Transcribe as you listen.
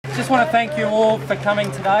just want to thank you all for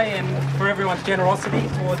coming today and for everyone's generosity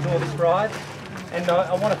towards all this ride. And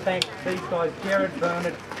I want to thank these guys, Jared,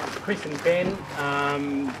 Bernard, Chris and Ben.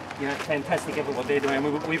 You know, fantastic effort what they're doing.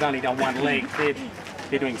 We've only done one leg.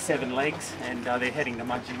 They're doing 7 legs and they're heading to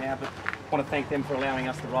Mudgee now. But I want to thank them for allowing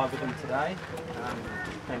us to ride with them today.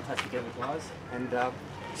 Fantastic effort, guys. And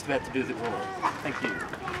just about to do the draw. Thank you.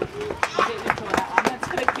 That's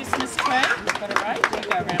for the Christmas tree. Got it right? You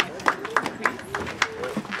go around with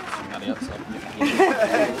On the outside.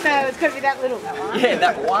 No, it's got to be that little one. Yeah,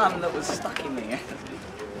 that one that was stuck in there.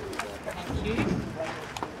 Thank you.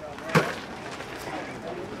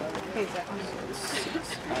 Who's that one?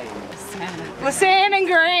 Santa. Well, Sam and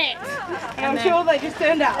Grant. And I'm sure they just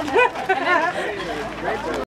turned up.